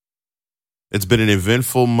It's been an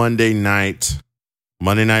eventful Monday Night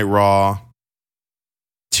Raw,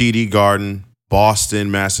 TD Garden,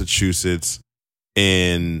 Boston, Massachusetts.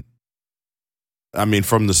 And I mean,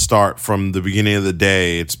 from the beginning of the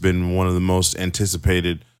day, it's been one of the most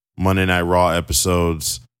anticipated Monday Night Raw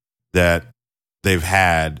episodes that they've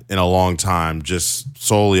had in a long time, just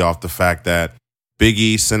solely off the fact that Big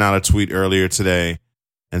E sent out a tweet earlier today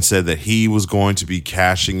and said that he was going to be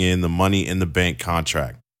cashing in the Money in the Bank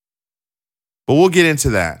contract. But we'll get into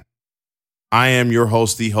that. I am your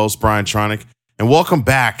host, the host, Brian Tronick, and welcome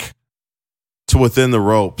back to Within the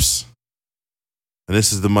Ropes. And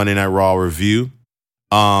this is the Monday Night Raw review.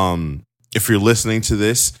 If you're listening to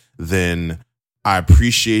this, then I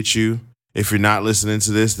appreciate you. If you're not listening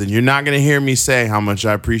to this, then you're not going to hear me say how much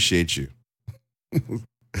I appreciate you.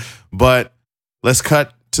 But let's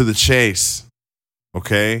cut to the chase,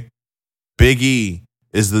 okay? Big E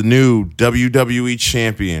is the new WWE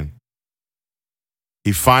champion.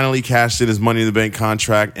 He finally cashed in his Money in the Bank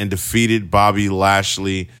contract and defeated Bobby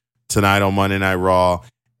Lashley tonight on Monday Night Raw.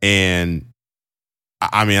 And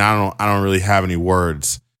I mean, I don't really have any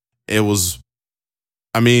words.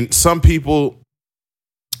 Some people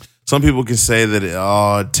can say that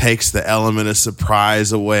it takes the element of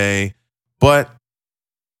surprise away. But,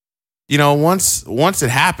 you know, once it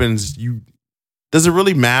happens, does it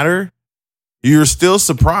really matter? You're still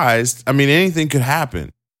surprised. I mean, anything could happen,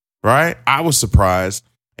 right? I was surprised.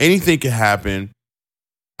 Anything could happen.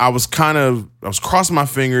 I was crossing my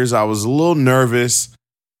fingers. I was a little nervous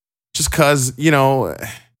just because, you know,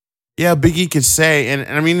 yeah, Big E could say, and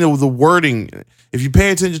I mean, the wording, if you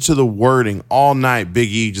pay attention to the wording all night, Big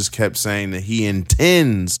E just kept saying that he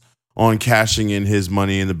intends on cashing in his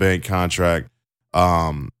Money in the Bank contract.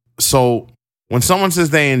 So when someone says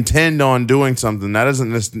they intend on doing something, that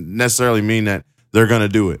doesn't necessarily mean that they're going to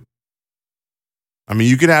do it. I mean,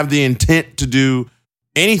 you could have the intent to do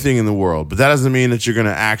anything in the world, but that doesn't mean that you're going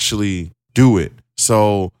to actually do it.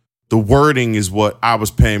 So the wording is what I was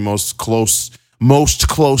paying most close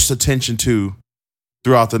attention to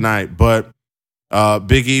throughout the night. But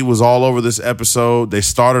Big E was all over this episode. They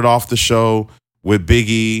started off the show with Big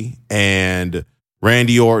E and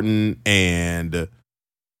Randy Orton and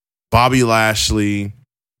Bobby Lashley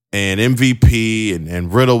and MVP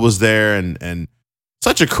and Riddle was there, and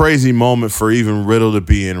such a crazy moment for even Riddle to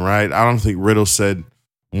be in, right? I don't think Riddle said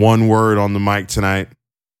one word on the mic tonight.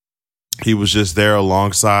 He was just there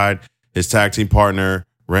alongside his tag team partner,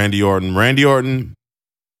 Randy Orton. Randy Orton,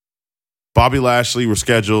 Bobby Lashley were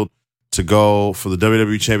scheduled to go for the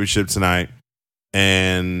WWE Championship tonight.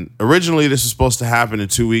 And originally this was supposed to happen in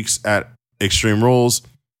 2 weeks at Extreme Rules,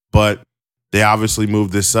 but they obviously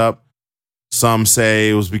moved this up. Some say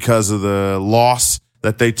it was because of the loss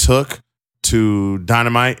that they took to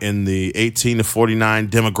Dynamite in the 18 to 49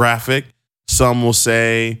 demographic. Some will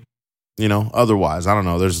say, you know, otherwise. I don't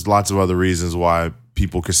know. There's lots of other reasons why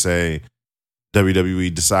people could say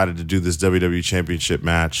WWE decided to do this WWE Championship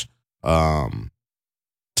match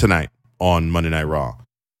tonight on Monday Night Raw.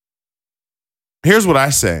 Here's what I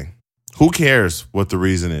say. Who cares what the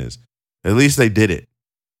reason is? At least they did it.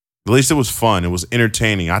 At least it was fun. It was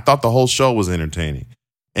entertaining. I thought the whole show was entertaining.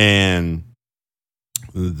 And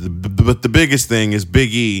but the biggest thing is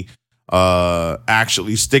Big E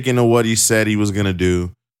actually sticking to what he said he was going to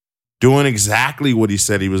do, doing exactly what he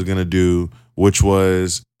said he was going to do, which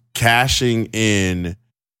was cashing in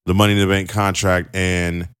the Money in the Bank contract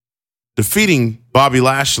and defeating Bobby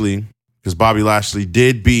Lashley, because Bobby Lashley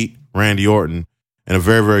did beat Randy Orton in a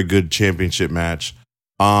very, very good championship match.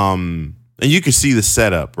 And you can see the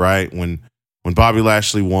setup, right? When Bobby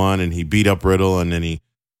Lashley won and he beat up Riddle and then he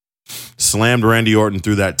slammed Randy Orton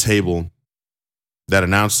through that table, that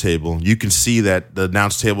announce table, you can see that the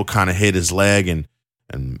announce table kind of hit his leg and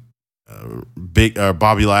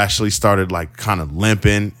Bobby Lashley started like kind of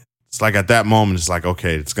limping. It's like at that moment, it's like,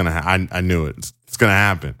 okay, it's going to, I knew it. It's going to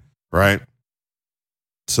happen, right?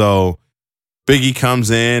 So Big E comes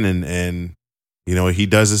in and, you know, he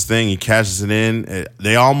does his thing. He cashes it in.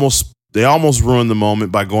 They almost ruined the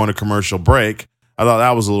moment by going to commercial break. I thought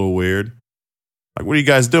that was a little weird. Like, what are you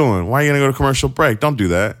guys doing? Why are you going to go to commercial break? Don't do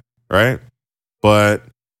that, right? But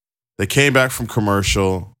they came back from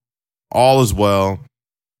commercial. All is well.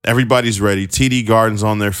 Everybody's ready. TD Garden's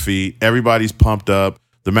on their feet. Everybody's pumped up.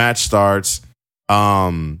 The match starts.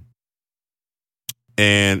 And,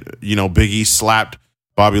 you know, Big E slapped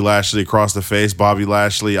Bobby Lashley across the face. Bobby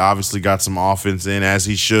Lashley obviously got some offense in, as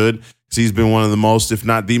he should, because he's been one of the most, if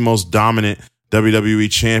not the most dominant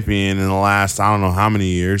WWE champion in the last, I don't know how many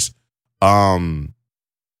years. But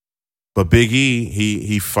Big E,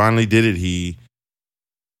 he finally did it. He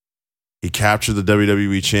He captured the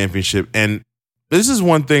WWE Championship. And this is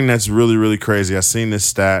one thing that's really, really crazy. I seen this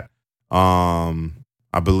stat.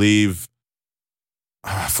 I believe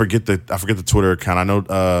I forget the Twitter account. I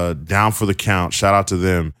know Down for the Count. Shout out to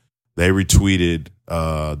them. They retweeted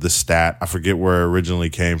the stat. I forget where it originally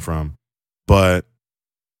came from, but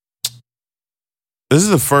this is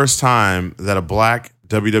the first time that a black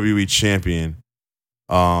WWE champion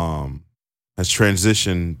has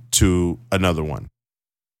transitioned to another one.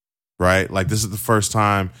 Right? Like, this is the first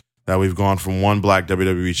time that we've gone from one black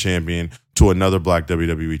WWE champion to another black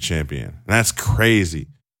WWE champion. And that's crazy.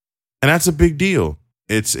 And that's a big deal.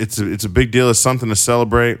 It's a big deal. It's something to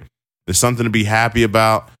celebrate. It's something to be happy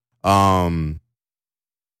about.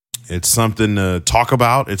 It's something to talk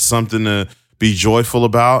about. It's something to be joyful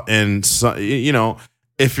about. And so, you know,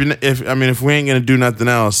 if we ain't gonna do nothing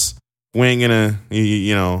else, we ain't gonna,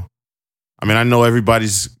 you know. I mean, I know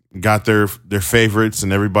everybody's got their favorites,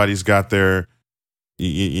 and everybody's got their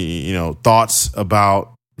you know, thoughts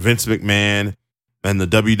about Vince McMahon and the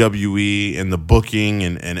WWE and the booking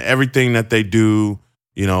and everything that they do,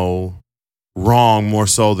 you know, wrong more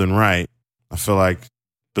so than right. I feel like,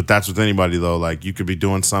 but that's with anybody though. Like, you could be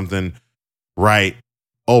doing something right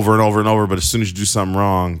over and over and over, but as soon as you do something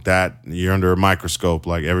wrong, that you're under a microscope.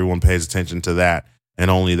 Like, everyone pays attention to that and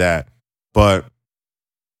only that. But,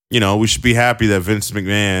 you know, we should be happy that Vince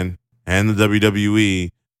McMahon and the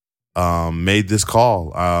WWE made this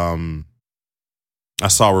call. I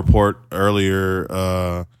saw a report earlier,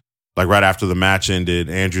 like right after the match ended,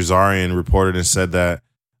 Andrew Zarian reported and said that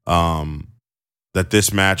that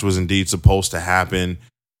this match was indeed supposed to happen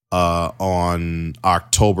on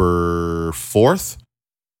October 4th.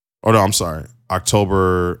 Oh, no, I'm sorry.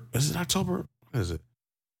 October. Is it October? What is it?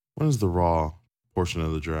 When is the Raw portion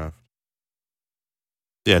of the draft?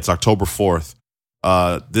 Yeah, it's October 4th.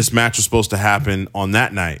 This match was supposed to happen on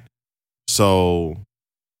that night. So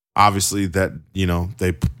obviously that, you know,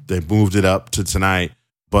 they moved it up to tonight.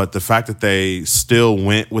 But the fact that they still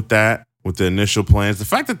went with that, with the initial plans, the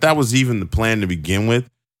fact that that was even the plan to begin with,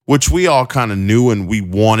 which we all kind of knew and we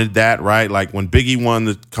wanted that, right? Like, when Big E won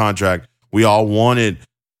the contract, we all wanted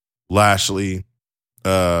Lashley.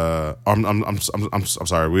 I'm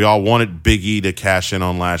sorry. We all wanted Big E to cash in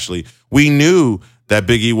on Lashley. We knew that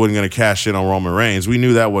Big E wasn't going to cash in on Roman Reigns. We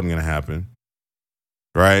knew that wasn't going to happen,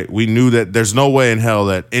 right? We knew that there's no way in hell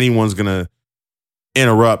that anyone's going to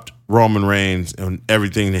interrupt Roman Reigns and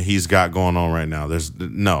everything that he's got going on right now. It's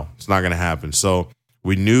not going to happen. So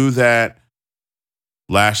we knew that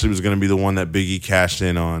Lashley was going to be the one that Big E cashed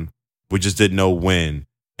in on. We just didn't know when.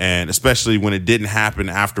 And especially when it didn't happen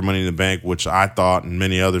after Money in the Bank, which I thought and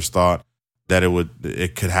many others thought that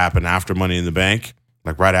it could happen after Money in the Bank,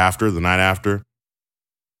 like right after, the night after.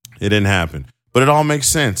 It didn't happen. But it all makes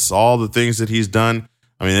sense. All the things that he's done.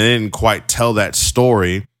 I mean, they didn't quite tell that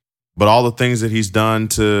story, but all the things that he's done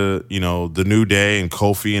to, you know, the New Day and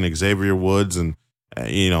Kofi and Xavier Woods and,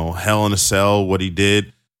 you know, Hell in a Cell, what he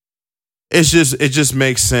did. It just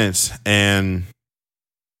makes sense. And,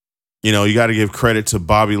 you know, you got to give credit to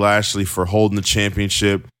Bobby Lashley for holding the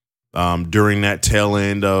championship during that tail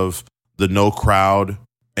end of the no crowd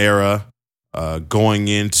era, going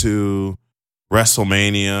into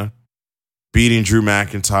WrestleMania, beating Drew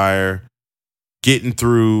McIntyre, getting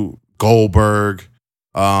through Goldberg.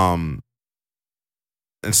 And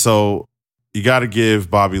so you got to give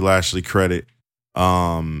Bobby Lashley credit.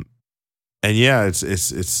 And yeah,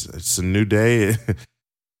 it's a new day.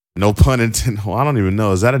 No pun intended. Well, I don't even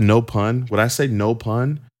know. Is that a no pun? Would I say no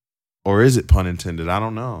pun? Or is it pun intended? I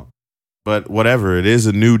don't know. But whatever. It is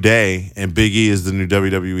a new day, and Big E is the new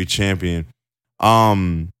WWE champion.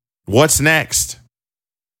 What's next?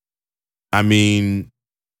 I mean,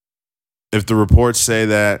 if the reports say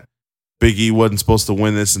that Big E wasn't supposed to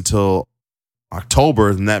win this until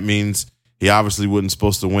October, then that means he obviously wasn't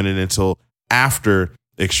supposed to win it until after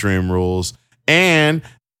Extreme Rules. And,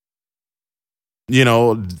 you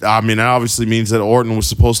know, I mean, that obviously means that Orton was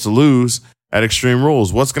supposed to lose at Extreme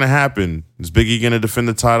Rules. What's going to happen? Is Big E going to defend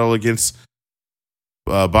the title against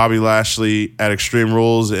Bobby Lashley at Extreme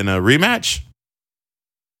Rules in a rematch?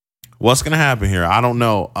 What's going to happen here? I don't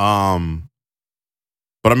know.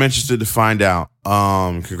 But I'm interested to find out.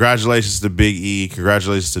 Congratulations to Big E.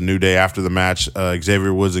 Congratulations to New Day after the match.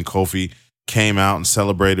 Xavier Woods and Kofi came out and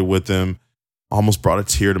celebrated with him. Almost brought a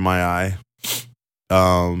tear to my eye.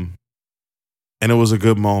 And it was a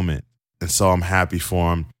good moment. And so I'm happy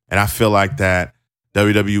for him. And I feel like that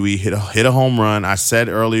WWE hit a home run. I said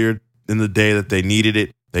earlier in the day that they needed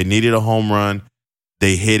it. They needed a home run.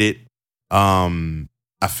 They hit it.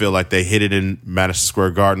 I feel like they hit it in Madison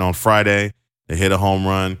Square Garden on Friday. They hit a home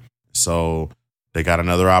run. So They got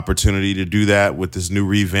another opportunity to do that with this new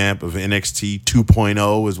revamp of NXT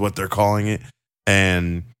 2.0 is what they're calling it.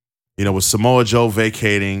 And, with Samoa Joe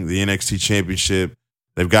vacating the NXT championship,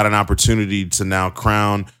 they've got an opportunity to now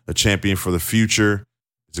crown a champion for the future.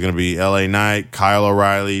 It's going to be LA Knight, Kyle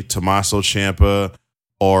O'Reilly, Tommaso Ciampa,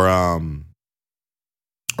 or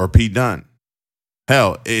Pete Dunne.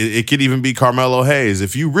 Hell, it could even be Carmelo Hayes.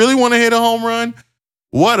 If you really want to hit a home run,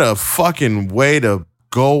 what a fucking way to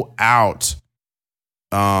go out.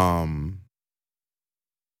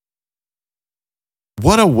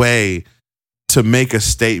 What a way to make a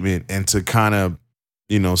statement and to kind of,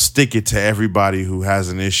 stick it to everybody who has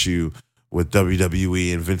an issue with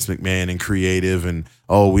WWE and Vince McMahon and creative and,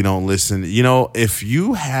 we don't listen. If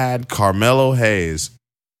you had Carmelo Hayes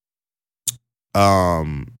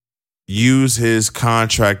use his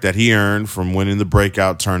contract that he earned from winning the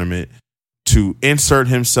breakout tournament to insert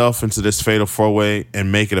himself into this fatal 4-way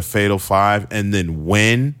and make it a fatal 5 and then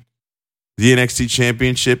win the NXT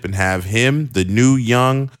championship and have him, the new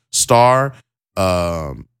young star,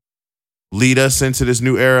 lead us into this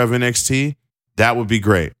new era of NXT, that would be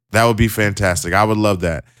great. That would be fantastic. I would love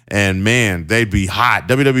that. And man, they'd be hot.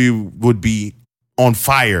 WWE would be on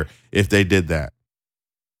fire if they did that.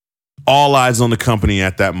 All eyes on the company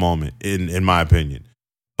at that moment, in my opinion.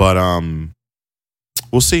 But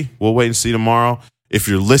we'll see. We'll wait and see tomorrow. If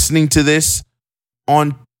you're listening to this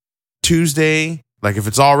on Tuesday, like if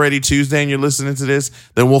it's already Tuesday and you're listening to this,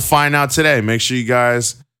 then we'll find out today. Make sure you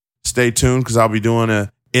guys stay tuned because I'll be doing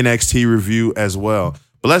a NXT review as well.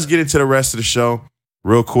 But let's get into the rest of the show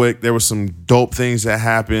real quick. There were some dope things that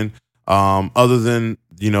happened other than,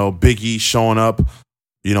 Big E showing up,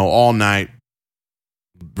 all night,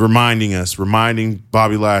 reminding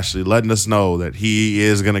Bobby Lashley, letting us know that he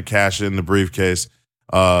is going to cash in the briefcase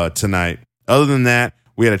tonight. Other than that,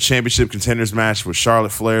 we had a championship contenders match with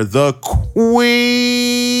Charlotte Flair, the Queen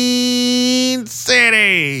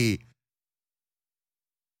City,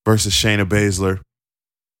 versus Shayna Baszler.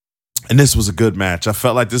 And this was a good match. I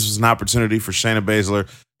felt like this was an opportunity for Shayna Baszler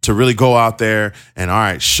to really go out there and, all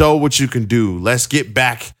right, show what you can do. Let's get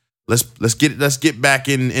back. Let's get back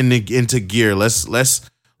into gear. Let's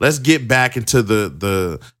get back into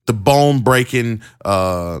the bone breaking.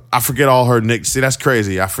 I forget all her nick. See, that's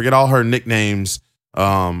crazy. I forget all her nicknames.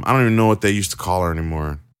 I don't even know what they used to call her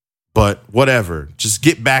anymore. But whatever. Just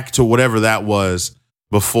get back to whatever that was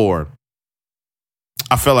before.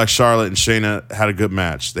 I felt like Charlotte and Shayna had a good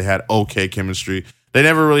match. They had okay chemistry. They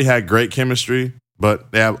never really had great chemistry,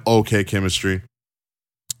 but they have okay chemistry.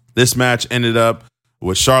 This match ended up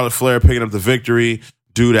with Charlotte Flair picking up the victory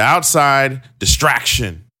due to outside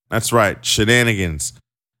distraction. That's right, shenanigans.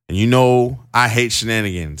 And I hate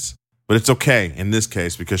shenanigans, but it's okay in this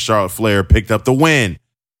case because Charlotte Flair picked up the win.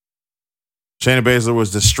 Shayna Baszler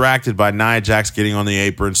was distracted by Nia Jax getting on the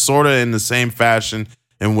apron, sort of in the same fashion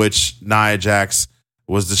in which Nia Jax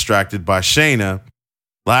was distracted by Shayna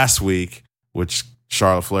last week, which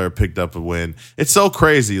Charlotte Flair picked up a win. It's so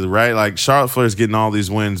crazy, right? Like Charlotte Flair's getting all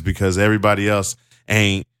these wins because everybody else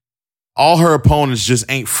all her opponents just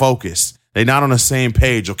ain't focused. They're not on the same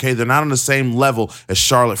page, okay? They're not on the same level as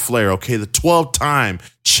Charlotte Flair, okay? The 12-time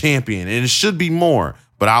champion, and it should be more,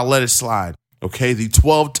 but I'll let it slide, okay? The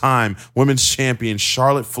 12-time women's champion,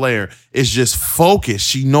 Charlotte Flair, is just focused.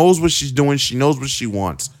 She knows what she's doing. She knows what she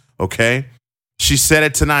wants, okay? She said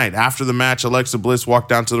it tonight. After the match, Alexa Bliss walked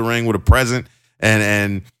down to the ring with a present,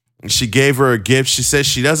 and she gave her a gift. She says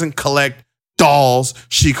she doesn't collect dolls.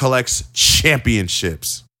 She collects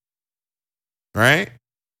championships, right?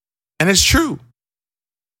 And it's true.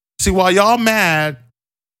 See, while y'all mad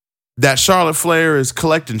that Charlotte Flair is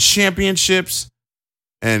collecting championships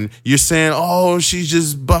and you're saying, she's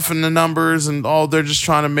just buffing the numbers and they're just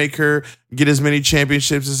trying to make her get as many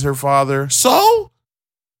championships as her father. So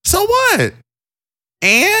what?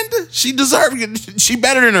 And she deserves it. She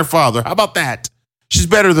better than her father. How about that? She's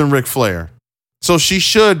better than Ric Flair. So she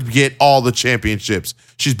should get all the championships.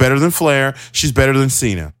 She's better than Flair. She's better than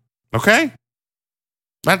Cena. Okay?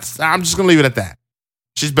 I'm just going to leave it at that.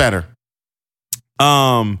 She's better.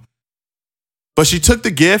 But she took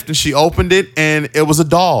the gift and she opened it and it was a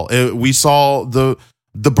doll. We saw the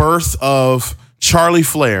birth of Charlie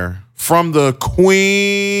Flair from the Queen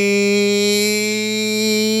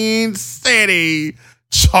City,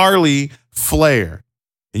 Charlie Flair.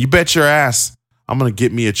 And you bet your ass I'm going to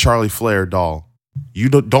get me a Charlie Flair doll.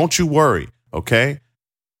 Don't you worry, okay?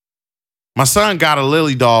 My son got a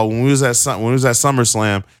Lily doll when we was at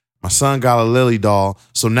SummerSlam. My son got a Lily doll,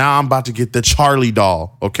 so now I'm about to get the Charlie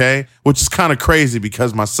doll, okay? Which is kind of crazy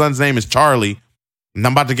because my son's name is Charlie, and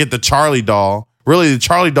I'm about to get the Charlie doll, Really, the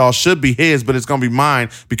Charlie doll should be his, but it's going to be mine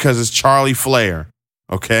because it's Charlie Flair.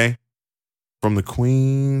 Okay? From the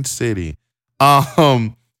Queen City.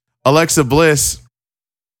 Alexa Bliss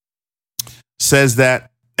says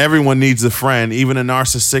that everyone needs a friend, even a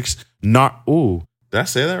narcissistic. Did I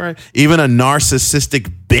say that right? Even a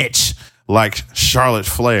narcissistic bitch like Charlotte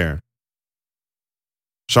Flair.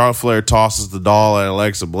 Charlotte Flair tosses the doll at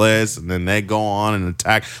Alexa Bliss, and then they go on and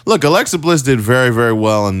attack. Look, Alexa Bliss did very, very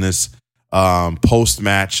well in this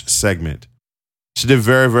post-match segment. She did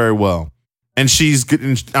very, very well. And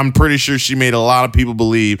I'm pretty sure she made a lot of people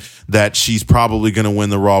believe that she's probably going to win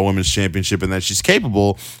the Raw Women's Championship and that she's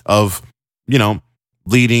capable of,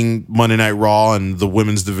 leading Monday Night Raw and the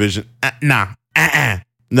women's division. No,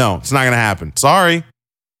 it's not going to happen. Sorry.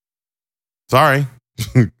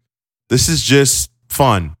 This is just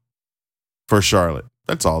fun for Charlotte.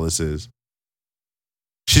 That's all this is.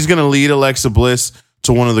 She's going to lead Alexa Bliss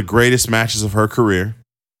to one of the greatest matches of her career.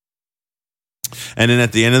 And then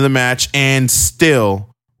at the end of the match, and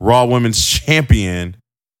still Raw Women's Champion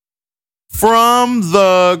from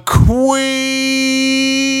the Queen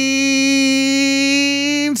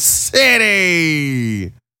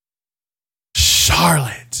City,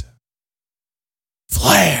 Charlotte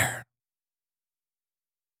Flair.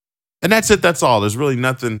 And that's it. That's all. There's really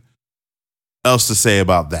nothing else to say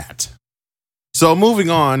about that. So moving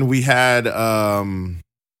on, we had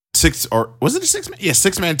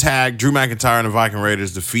six-man tag. Drew McIntyre and the Viking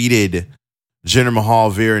Raiders defeated Jinder Mahal,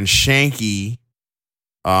 Veer, and Shanky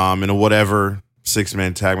in a whatever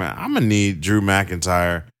six-man tag. Man, I'm going to need Drew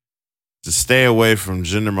McIntyre to stay away from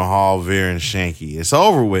Jinder Mahal, Veer, and Shanky. It's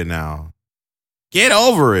over with now. Get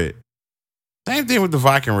over it. Same thing with the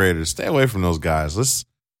Viking Raiders. Stay away from those guys. Let's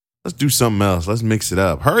do something else. Let's mix it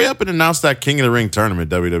up. Hurry up and announce that King of the Ring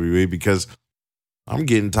tournament, WWE, because I'm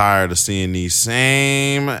getting tired of seeing these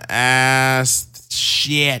same ass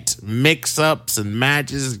shit mix-ups and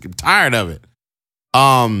matches. I'm tired of it.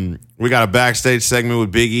 We got a backstage segment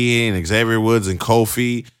with Big E and Xavier Woods and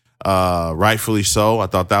Kofi. Rightfully so. I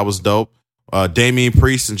thought that was dope. Damian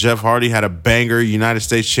Priest and Jeff Hardy had a banger United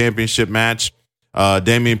States Championship match.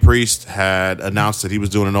 Damian Priest had announced that he was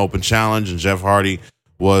doing an open challenge, and Jeff Hardy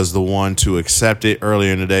was the one to accept it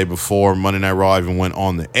earlier in the day before Monday Night Raw even went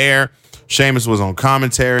on the air. Sheamus was on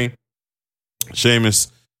commentary.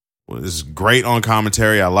 Sheamus was great on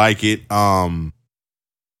commentary. I like it.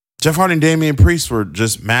 Jeff Hardy and Damian Priest were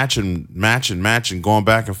just matching, going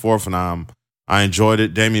back and forth, and I enjoyed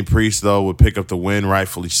it. Damian Priest, though, would pick up the win,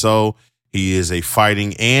 rightfully so. He is a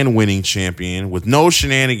fighting and winning champion with no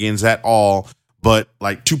shenanigans at all, but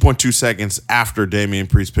like 2.2 seconds after Damian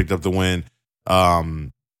Priest picked up the win,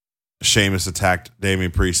 Sheamus attacked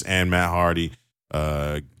Damian Priest and Matt Hardy.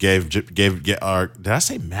 Did I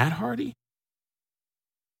say Matt Hardy?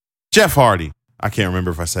 Jeff Hardy. I can't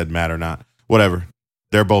remember if I said Matt or not. Whatever.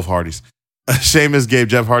 They're both Hardys. Sheamus gave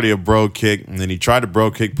Jeff Hardy a bro kick, and then he tried to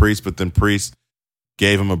bro kick Priest, but then Priest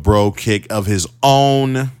gave him a bro kick of his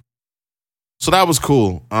own. So that was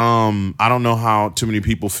cool. I don't know how too many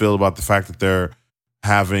people feel about the fact that they're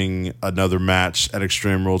having another match at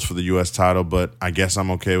Extreme Rules for the U.S. title, but I guess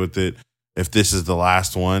I'm okay with it. If this is the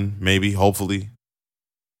last one, maybe, hopefully.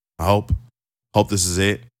 I hope this is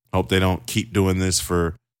it. Hope they don't keep doing this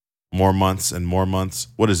for more months and more months.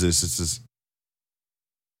 What is this? This is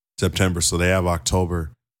September, so they have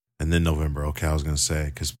October and then November. Okay, I was going to say,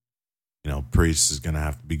 because, Priest is going to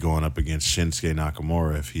have to be going up against Shinsuke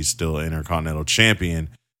Nakamura if he's still Intercontinental Champion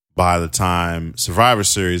by the time Survivor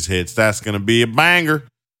Series hits. That's going to be a banger.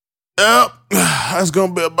 Yep, that's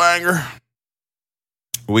going to be a banger.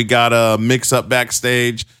 We got a mix-up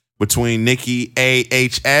backstage between Nikki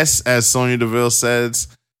AHS, as Sonya Deville says.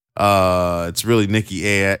 It's really Nikki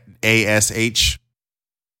ASH.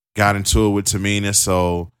 Got into it with Tamina,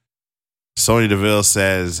 so Sonya Deville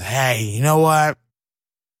says, hey, you know what?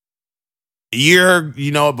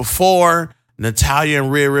 Before Natalya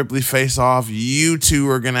and Rhea Ripley face off, you two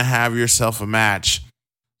are going to have yourself a match.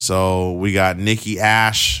 So we got Nikki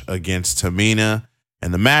Ash against Tamina,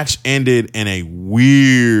 and the match ended in a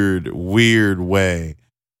weird way.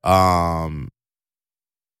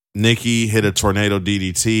 Nikki hit a tornado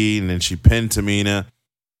DDT, and then she pinned Tamina,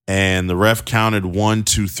 and the ref counted 1,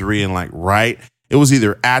 2, 3, and it was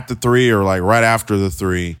either at the 3 or right after the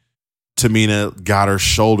 3. Tamina got her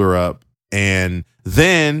shoulder up, and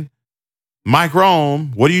then Mike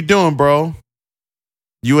Rome, what are you doing, bro?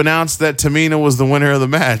 You announced that Tamina was the winner of the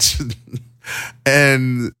match.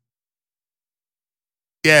 And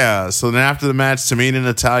yeah, so then after the match, Tamina and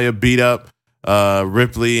Natalya beat up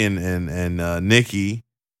Ripley and Nikki,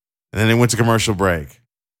 and then they went to commercial break.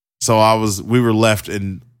 So we were left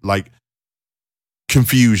in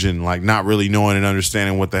confusion, like not really knowing and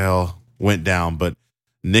understanding what the hell went down. But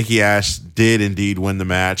Nikki Ash did indeed win the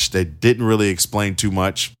match. They didn't really explain too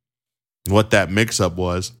much what that mix-up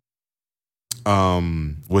was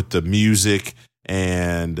with the music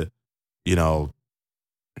and, you know,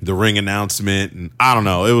 the ring announcement. And I don't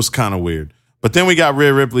know. It was kind of weird. But then we got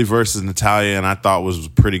Rhea Ripley versus Natalya, and I thought was a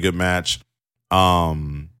pretty good match. But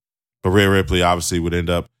Rhea Ripley obviously would end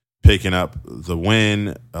up picking up the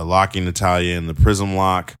win, locking Natalya in the Prism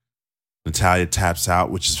lock. Natalya taps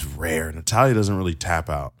out, which is rare. Natalya doesn't really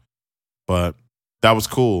tap out. But that was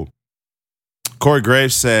cool. Corey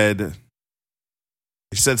Graves said,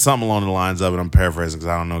 he said something along the lines of it. I'm paraphrasing because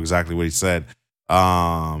I don't know exactly what he said.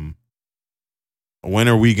 When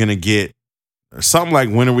are we going to get, or something like,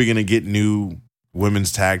 when are we going to get new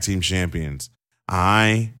women's tag team champions?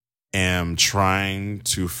 I am trying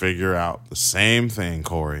to figure out the same thing,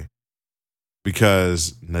 Corey,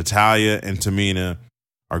 because Natalya and Tamina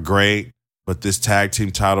are great, but this tag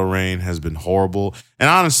team title reign has been horrible. And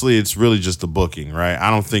honestly, it's really just the booking, right? I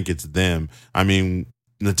don't think it's them. I mean,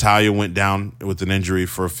 Natalya went down with an injury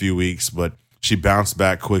for a few weeks, but she bounced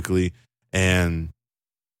back quickly. And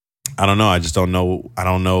I don't know. I just don't know. I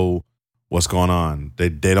don't know what's going on. They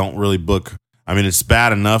don't really book. I mean, it's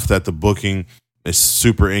bad enough that the booking is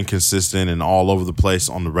super inconsistent and all over the place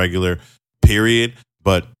on the regular period.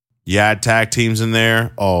 But you add tag teams in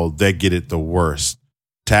there, oh, they get it the worst.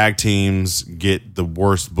 Tag teams get the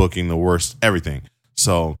worst booking, the worst everything.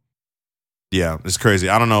 So, yeah, it's crazy.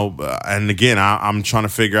 I don't know. And again, I'm trying to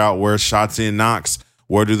figure out where Shotzi and Nox,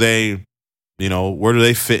 where do they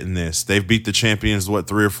fit in this? They've beat the champions,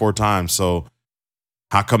 3 or 4 times. So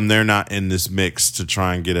how come they're not in this mix to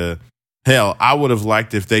try and get a... Hell, I would have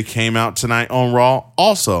liked if they came out tonight on Raw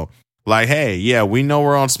also. Like, hey, yeah, we know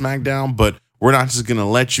we're on SmackDown, but we're not just going to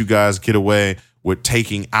let you guys get away with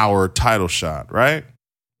taking our title shot, right?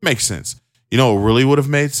 Makes sense. You know what really would have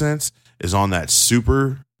made sense is on that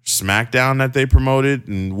Super SmackDown that they promoted,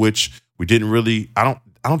 in which we didn't really... I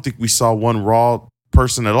don't think we saw one Raw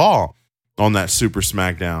person at all on that Super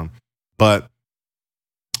SmackDown. But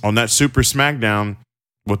on that Super SmackDown,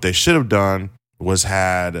 what they should have done was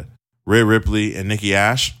had Rhea Ripley and Nikki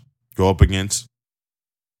Ash go up against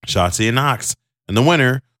Shotzi and Nox. And the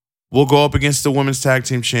winner will go up against the women's tag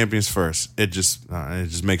team champions first. It just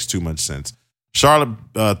makes too much sense.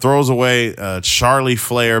 Charlotte throws away Charlie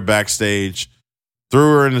Flair backstage,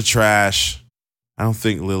 threw her in the trash. I don't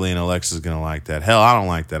think Lily and Alexa is going to like that. Hell, I don't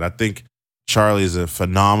like that. I think Charlie is a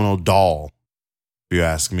phenomenal doll, if you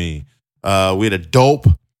ask me. We had a dope,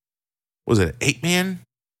 was it an 8-man?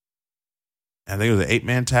 I think it was an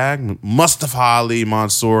 8-man tag. Mustafa Ali,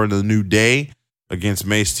 Mansoor, and the New Day against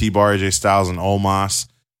Mace T-Bar, AJ Styles, and Omos.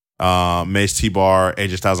 Mace T-Bar,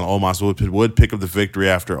 AJ Styles, and Omos would pick up the victory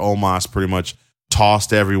after Omos pretty much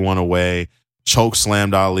tossed everyone away, choke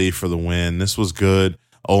slammed Ali for the win. This was good.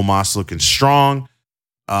 Omos looking strong.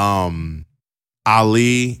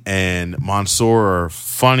 Ali and Mansoor are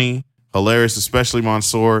funny, hilarious, especially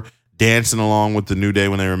Mansoor dancing along with the New Day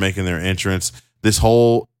when they were making their entrance. This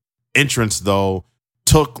whole entrance, though,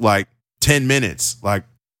 took like 10 minutes. Like,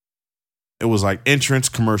 it was like entrance,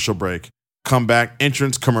 commercial break, come back,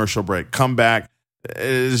 entrance, commercial break, come back.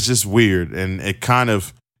 It's just weird, and it kind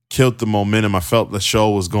of killed the momentum. I felt the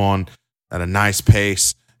show was going at a nice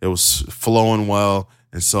pace. It was flowing well,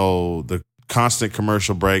 and so the constant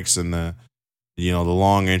commercial breaks and the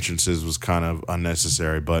long entrances was kind of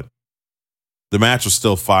unnecessary, but the match was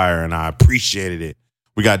still fire, and I appreciated it.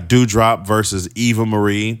 We got Doudrop versus Eva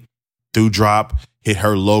Marie. Doudrop hit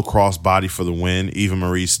her low cross body for the win. Eva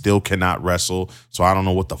Marie still cannot wrestle, so I don't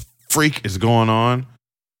know what the freak is going on,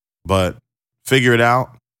 but figure it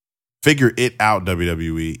out. Figure it out,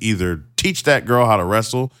 WWE. Either teach that girl how to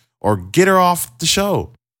wrestle or get her off the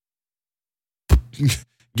show.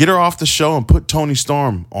 Get her off the show and put Toni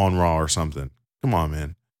Storm on Raw or something. Come on,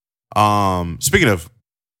 man. Speaking of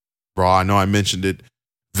Raw, I know I mentioned it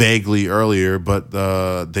vaguely earlier, but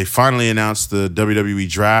they finally announced the WWE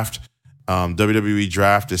Draft. WWE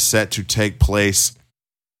Draft is set to take place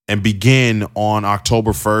and begin on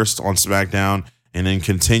October 1st on SmackDown, and then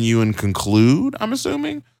continue and conclude, I'm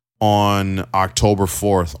assuming, on October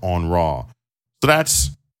 4th on Raw. So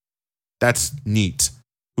that's neat.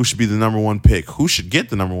 Who should be the number one pick? Who should get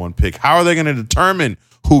the number one pick? How are they going to determine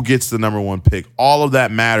who gets the number one pick? All of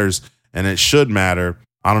that matters, and it should matter.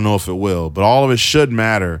 I don't know if it will, but all of it should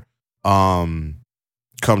matter come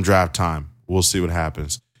draft time. We'll see what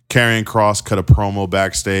happens. Karrion Kross cut a promo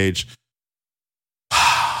backstage.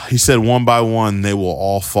 He said one by one, they will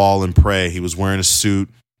all fall and pray. He was wearing a suit.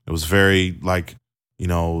 It was very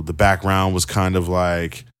the background was kind of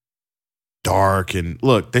like dark. And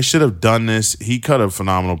look, they should have done this. He cut a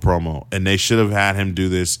phenomenal promo, and they should have had him do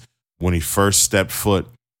this when he first stepped foot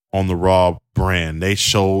on the Raw brand. They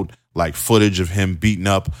showed like footage of him beating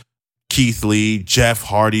up Keith Lee, Jeff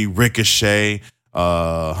Hardy, Ricochet,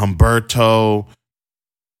 Humberto,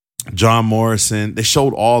 John Morrison. They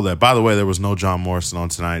showed all that. By the way, there was no John Morrison on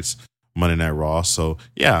tonight's Monday Night Raw. So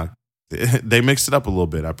yeah, they mixed it up a little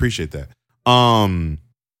bit. I appreciate that. But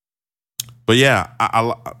yeah,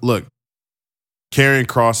 I look, Karrion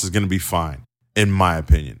Kross is going to be fine, in my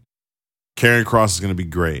opinion. Karrion Kross is going to be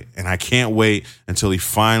great. And I can't wait until he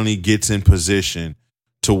finally gets in position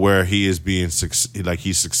to where he is being like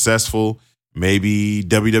he's successful. Maybe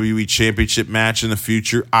WWE Championship match in the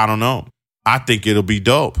future. I don't know. I think it'll be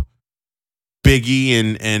dope. Big E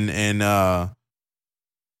and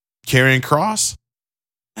Karrion Kross.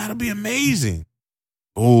 That'll be amazing.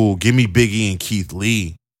 Oh, give me Big E and Keith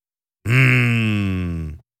Lee.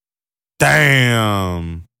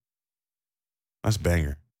 Damn. That's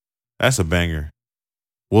banger. That's a banger.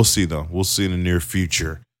 We'll see, though. We'll see in the near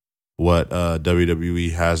future what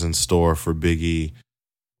WWE has in store for Big E.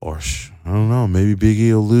 Or I don't know. Maybe Big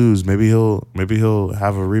E will lose. Maybe he'll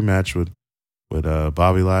have a rematch with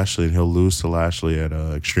Bobby Lashley, and he'll lose to Lashley at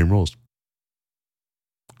Extreme Rules.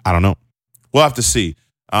 I don't know. We'll have to see.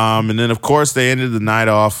 And then, of course, they ended the night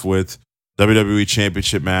off with WWE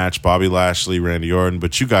Championship match, Bobby Lashley, Randy Orton.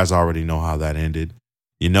 But you guys already know how that ended.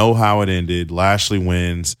 You know how it ended. Lashley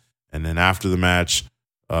wins. And then after the match,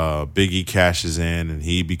 Big E cashes in, and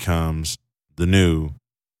he becomes the new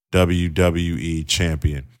WWE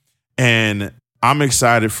champion. And I'm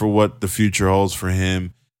excited for what the future holds for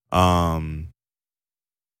him.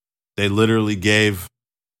 They literally gave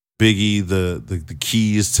Big E the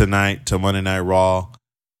keys tonight to Monday Night Raw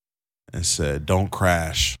and said, don't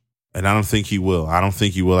crash. And I don't think he will. I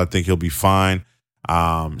think he'll be fine.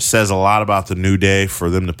 Says a lot about the New Day for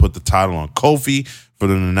them to put the title on Kofi, for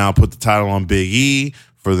them to now put the title on Big E,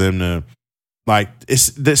 for them to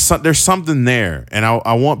there's something there. And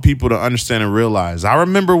I want people to understand and realize. I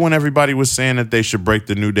remember when everybody was saying that they should break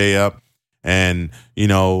the New Day up. And, you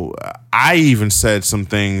know, I even said some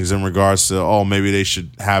things in regards to, maybe they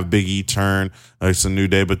should have Big E turn it's a New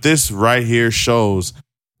Day. But this right here shows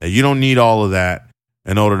that you don't need all of that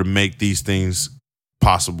in order to make these things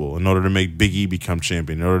possible, in order to make Big E become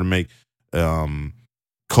champion, in order to make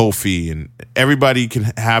Kofi and everybody can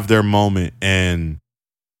have their moment. And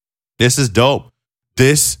this is dope.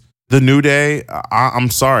 The New Day, I'm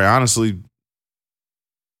sorry, honestly,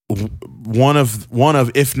 one of,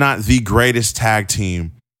 if not the greatest tag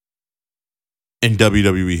team in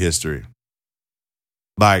WWE history.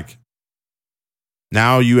 Like,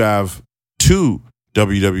 now you have two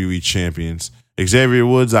WWE champions. Xavier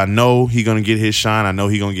Woods, I know he's going to get his shine. I know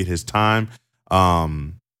he's going to get his time.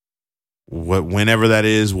 Whenever that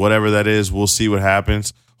is, whatever that is, we'll see what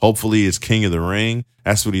happens. Hopefully it's King of the Ring.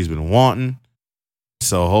 That's what he's been wanting.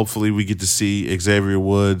 So hopefully we get to see Xavier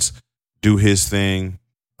Woods do his thing.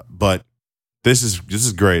 But this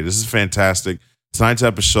is great. This is fantastic. Tonight's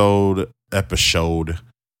episode.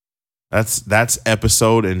 That's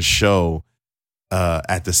episode and show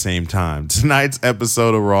at the same time. Tonight's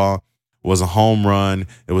episode of Raw was a home run.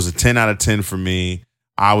 It was a 10 out of 10 for me.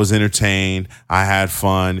 I was entertained. I had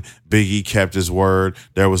fun. Big E kept his word.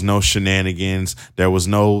 There was no shenanigans. There was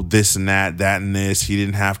no this and that and this. He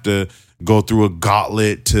didn't have to go through a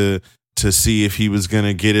gauntlet to see if he was going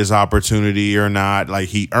to get his opportunity or not. Like,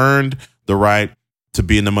 he earned the right to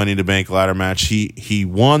be in the Money in the Bank ladder match. He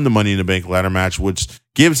won the Money in the Bank ladder match, which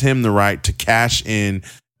gives him the right to cash in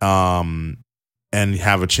and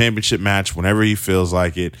have a championship match whenever he feels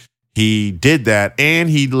like it. He did that, and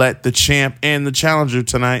he let the champ and the challenger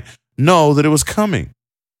tonight know that it was coming.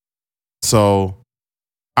 So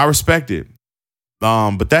I respect it.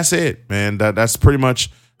 But that's it, man. That pretty much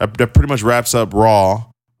wraps up Raw.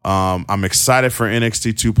 I'm excited for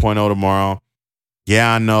NXT 2.0 tomorrow.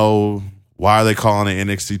 Yeah, I know. Why are they calling it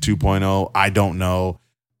NXT 2.0? I don't know.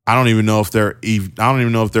 I don't even know if they're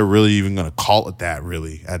really even going to call it that,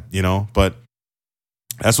 really. But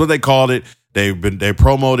that's what they called it. They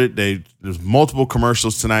promoted. There's multiple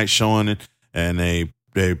commercials tonight showing it, and they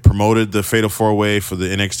promoted the Fatal 4-Way for the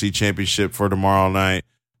NXT Championship for tomorrow night.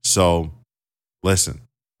 So, listen,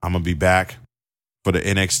 I'm gonna be back for the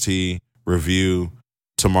NXT review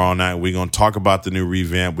tomorrow night. We're gonna talk about the new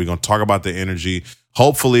revamp. We're gonna talk about the energy.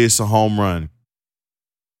 Hopefully, it's a home run.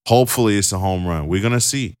 We're gonna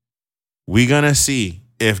see. We're gonna see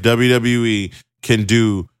if WWE can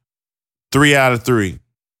do 3 out of 3.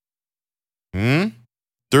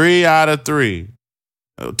 3 out of 3.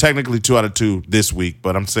 Technically 2 out of 2 this week,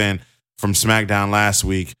 but I'm saying from SmackDown last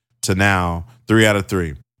week, to now 3 out of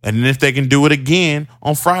 3. And then if they can do it again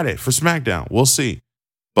on Friday for SmackDown, we'll see.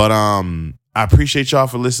 But I appreciate y'all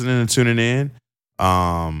for listening and tuning in.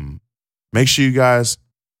 Make sure you guys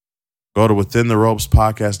go to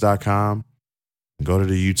withintheropespodcast.com, go to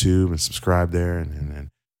the YouTube and subscribe there,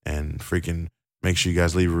 and freaking make sure you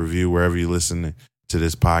guys leave a review wherever you listen to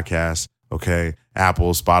this podcast. Okay,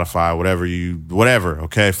 Apple, Spotify, whatever.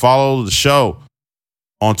 Okay, follow the show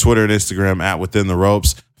on Twitter and Instagram at Within the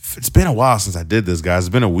Ropes. It's been a while since I did this, guys.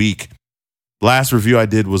 It's been a week. Last review I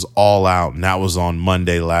did was All Out, and that was on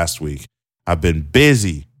Monday last week. I've been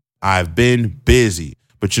busy.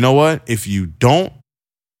 But you know what? If you don't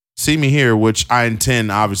see me here, which I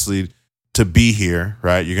intend, obviously, to be here,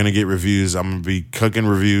 right? You're going to get reviews. I'm going to be cooking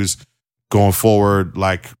reviews going forward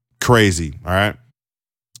like crazy, all right?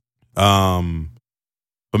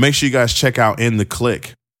 But make sure you guys check out In the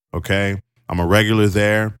Click, okay? I'm a regular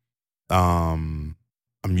there. I'm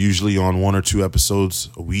usually on 1 or 2 episodes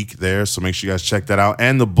a week there, so make sure you guys check that out.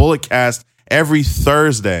 And the Bullet Cast every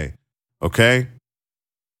Thursday, okay?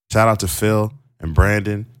 Shout out to Phil and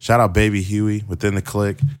Brandon. Shout out Baby Huey Within the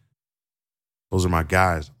Click. Those are my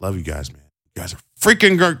guys. Love you guys, man. You guys are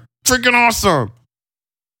freaking awesome.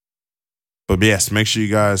 But yes, make sure you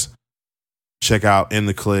guys check out In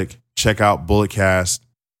the Click. Check out Bullet Cast,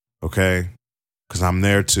 okay? Because I'm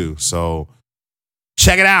there too. So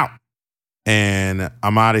check it out. And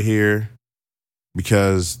I'm out of here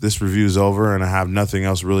because this review is over and I have nothing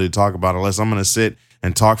else really to talk about unless I'm going to sit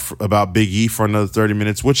and talk about Big E for another 30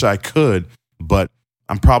 minutes, which I could, but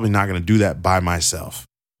I'm probably not going to do that by myself.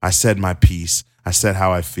 I said my piece. I said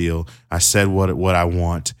how I feel. I said what I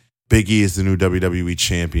want. Big E is the new WWE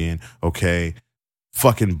champion, okay?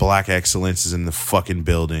 Fucking Black Excellence is in the fucking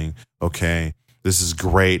building, okay? This is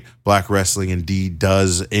great. Black wrestling indeed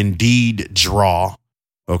does draw,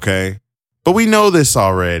 okay? But we know this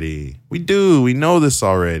already. We do. We know this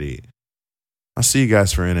already. I'll see you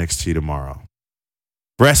guys for NXT tomorrow.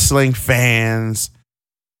 Wrestling fans,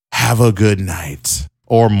 have a good night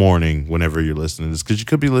or morning whenever you're listening to this, because you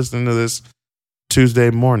could be listening to this Tuesday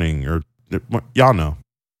morning or y'all know.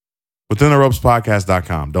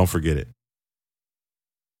 WithinTheRopesPodcast.com. Don't forget it.